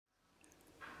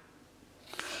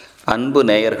அன்பு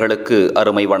நேயர்களுக்கு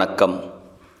அருமை வணக்கம்.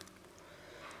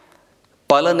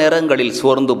 பல நேரங்களில்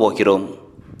சோர்ந்து போகிறோம்.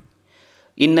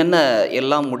 இன்னென்ன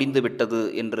எல்லாம் முடிந்துவிட்டது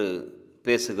என்று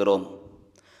பேசுகிறோம்,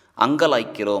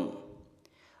 அங்கலாய்க்கிறோம்.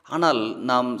 ஆனால்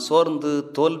நாம் சோர்ந்து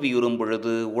தோல்வியுறும்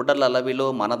பொழுது, உடல் அளவிலோ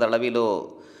மனதளவிலோ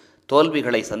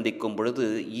தோல்விகளை சந்திக்கும் பொழுது,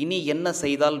 இனி என்ன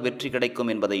செய்தால் வெற்றி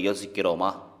கிடைக்கும் என்பதை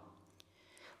யோசிக்கிறோமா?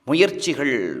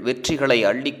 முயற்சிகள் வெற்றிகளை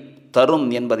அள்ளி தரும்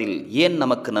என்பதில் ஏன்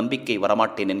நமக்கு நம்பிக்கை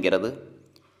வரமாட்டேன் என்கிறது?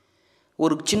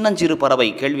 ஒரு சின்னஞ்சிறு பறவை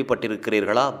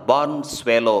கேள்விப்பட்டிருக்கிறீர்களா? பார்ன்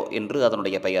ஸ்வேலோ என்று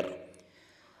அதனுடைய பெயர்.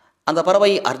 அந்த பறவை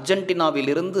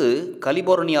அர்ஜென்டினாவிலிருந்து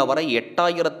கலிபோர்னியா வரை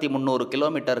 8300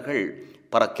 கிலோமீட்டர்கள்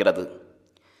பறக்கிறது.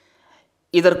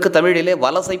 இதற்கு தமிழிலே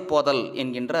வலசை போதல்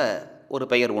என்கின்ற ஒரு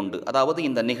பெயர் உண்டு. அதாவது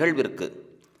இந்த நிகழ்விற்கு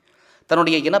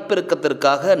தன்னுடைய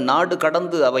இனப்பெருக்கத்திற்காக நாடு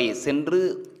கடந்து அவை சென்று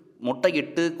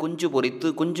முட்டையிட்டு குஞ்சு பொரித்து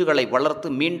குஞ்சுகளை வளர்த்து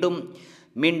மீண்டும்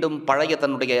மீண்டும் பழைய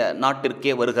தன்னுடைய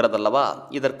நாட்டிற்கே வருகிறதல்லவா,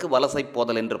 இதற்கு வலசை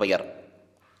போதல் என்று பெயர்.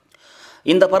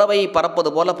 இந்த பறவை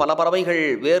பறப்பது போல பல பறவைகள்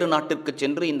வேறு நாட்டிற்கு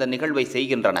சென்று இந்த நிகழ்வை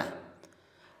செய்கின்றன.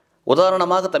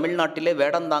 உதாரணமாக தமிழ்நாட்டிலே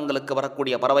வேடந்தாங்கலுக்கு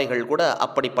வரக்கூடிய பறவைகள் கூட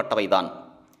அப்படிப்பட்டவைதான்.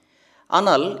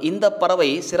 ஆனால் இந்த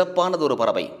பறவை சிறப்பானது ஒரு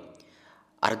பறவை.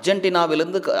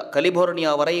 அர்ஜென்டினாவிலிருந்து கலிபோர்னியா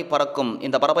வரை பறக்கும்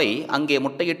இந்த பறவை அங்கே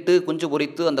முட்டையிட்டு குஞ்சு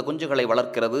பொரித்து அந்த குஞ்சுகளை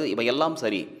வளர்க்கிறது. இவையெல்லாம்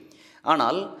சரி.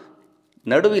 ஆனால்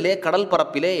நடுவிலே கடல்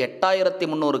பரப்பிலே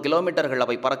 8300 கிலோமீட்டர்கள்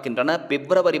அவை பறக்கின்றன.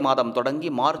 பிப்ரவரி மாதம் தொடங்கி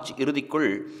மார்ச் இறுதிக்குள்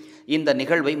இந்த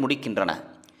நிகழ்வை முடிக்கின்றன.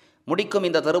 முடிக்கும்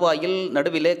இந்த தருவாயில்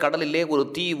நடுவிலே கடலிலே ஒரு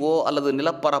தீவோ அல்லது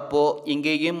நிலப்பரப்போ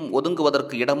இங்கேயும்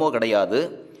ஒதுங்குவதற்கு இடமோ கிடையாது.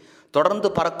 தொடர்ந்து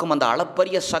பறக்கும் அந்த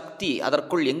அளப்பரிய சக்தி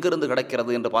அதற்குள் எங்கிருந்து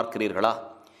கிடைக்கிறது என்று பார்க்கிறீர்களா?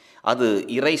 அது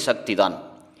இறை சக்தி தான்.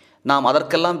 நாம்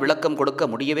அதற்கெல்லாம் விளக்கம் கொடுக்க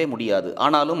முடியவே முடியாது.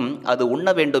 ஆனாலும் அது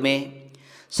உண்ண வேண்டுமே,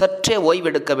 சற்றே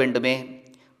ஓய்வெடுக்க வேண்டுமே,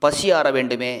 பசியாற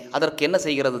வேண்டுமே. அதற்கு என்ன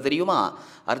செய்கிறது தெரியுமா?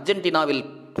 அர்ஜென்டினாவில்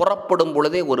புறப்படும்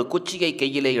பொழுதே ஒரு குச்சியை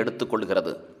கையிலே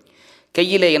எடுத்துக்கொள்கிறது.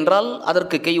 கையிலே என்றால்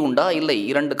அதற்கு கை உண்டா? இல்லை,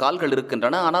 2 கால்கள்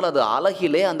இருக்கின்றன. ஆனால் அது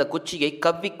அலகிலே அந்த குச்சியை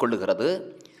கவ்விக்கொள்ளுகிறது.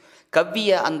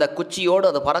 கவ்விய அந்த குச்சியோடு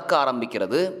அது பறக்க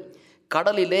ஆரம்பிக்கிறது.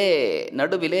 கடலிலே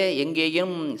நடுவிலே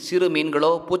எங்கேயும் சிறு மீன்களோ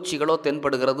பூச்சிகளோ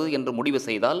தென்படுகிறது என்று முடிவு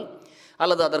செய்தால்,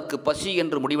 அல்லது அதற்கு பசி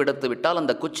என்று முடிவெடுத்து விட்டால்,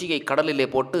 அந்த குச்சியை கடலிலே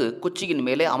போட்டு குச்சியின்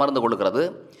மேலே அமர்ந்து கொள்கிறது.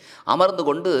 அமர்ந்து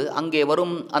கொண்டு அங்கே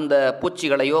வரும் அந்த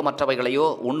பூச்சிகளையோ மற்றவைகளையோ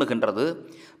உண்ணுகின்றது.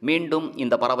 மீண்டும்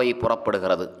இந்த பறவை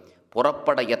புறப்படுகிறது.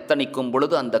 புறப்பட எத்தனிக்கும்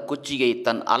பொழுது அந்த குச்சியை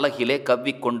தன் அலகிலே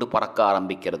கவ்விக்கொண்டு பறக்க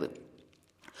ஆரம்பிக்கிறது.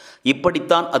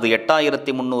 இப்படித்தான் அது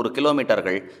 8300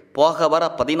 கிலோமீட்டர்கள் போக வர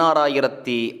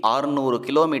 16600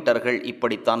 கிலோமீட்டர்கள்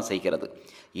இப்படித்தான் செய்கிறது.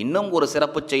 இன்னும் ஒரு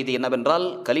சிறப்பு செய்தி என்னவென்றால்,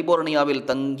 கலிபோர்னியாவில்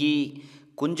தங்கி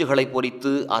குஞ்சுகளை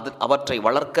பொரித்து அவற்றை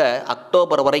வளர்க்க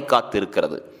அக்டோபர் வரை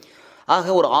காத்திருக்கிறது. ஆக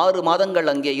ஒரு 6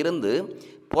 மாதங்கள் அங்கே இருந்து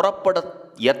புறப்பட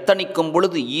எத்தனிக்கும்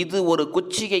பொழுது, இது ஒரு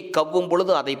குச்சியை கவ்வும்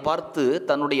பொழுது அதை பார்த்து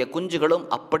தன்னுடைய குஞ்சுகளும்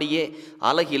அப்படியே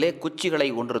அலகிலே குச்சிகளை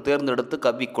ஒன்று தேர்ந்தெடுத்து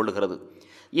கவ்விக்கொள்கிறது.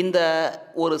 இந்த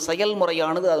ஒரு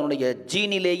செயல்முறையானது அதனுடைய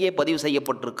ஜீனிலேயே பதிவு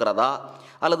செய்யப்பட்டிருக்கிறதா,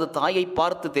 அல்லது தாயை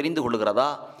பார்த்து தெரிந்து கொள்கிறதா,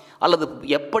 அல்லது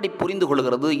எப்படி புரிந்து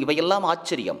கொள்கிறது? இவையெல்லாம்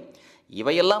ஆச்சரியம்.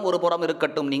 இவையெல்லாம் ஒரு புறம்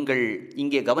இருக்கட்டும். நீங்கள்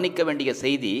இங்கே கவனிக்க வேண்டிய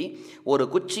செய்தி, ஒரு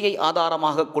குச்சியை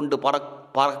ஆதாரமாக கொண்டு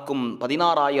பறக்கும்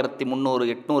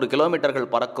 16300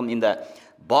 கிலோமீட்டர்கள் பறக்கும் இந்த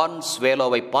பார்ன்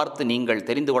ஸ்வேலோவை பார்த்து நீங்கள்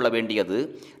தெரிந்து கொள்ள வேண்டியது,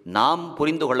 நாம்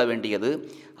புரிந்து கொள்ள வேண்டியது,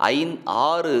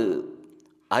 6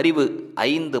 அறிவு,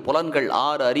 5 புலன்கள்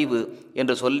 6 அறிவு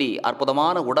என்று சொல்லி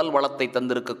அற்புதமான உடல் வளத்தை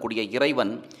தந்திருக்கக்கூடிய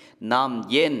இறைவன், நாம்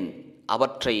ஏன்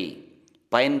அவற்றை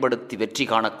பயன்படுத்தி வெற்றி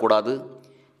காணக்கூடாது?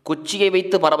 குச்சியை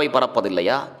வைத்து பறவை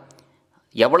பறப்பதில்லையா?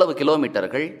 எவ்வளவு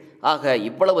கிலோமீட்டர்கள்! ஆக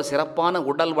இவ்வளவு சிறப்பான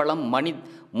உடல் வளம்,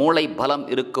 மூளை பலம்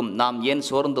இருக்கும் நாம் ஏன்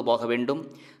சோர்ந்து போக வேண்டும்?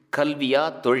 கல்வியா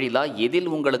தொழிலா,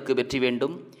 எதில் உங்களுக்கு வெற்றி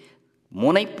வேண்டும்?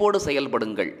 முனைப்போடு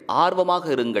செயல்படுங்கள், ஆர்வமாக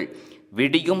இருங்கள்.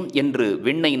 விடியும் என்று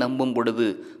விண்ணை நம்பும் பொழுது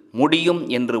முடியும்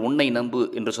என்று உன்னை நம்பு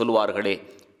என்று சொல்லுவார்களே,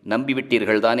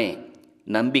 நம்பிவிட்டீர்கள் தானே?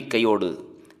 நம்பிக்கையோடு,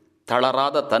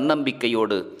 தளராத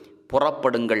தன்னம்பிக்கையோடு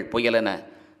புறப்படுங்கள் புயலென.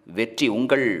 வெற்றி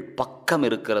உங்கள் பக்கம்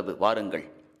இருக்கிறது. வாருங்கள்.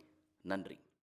 நன்றி.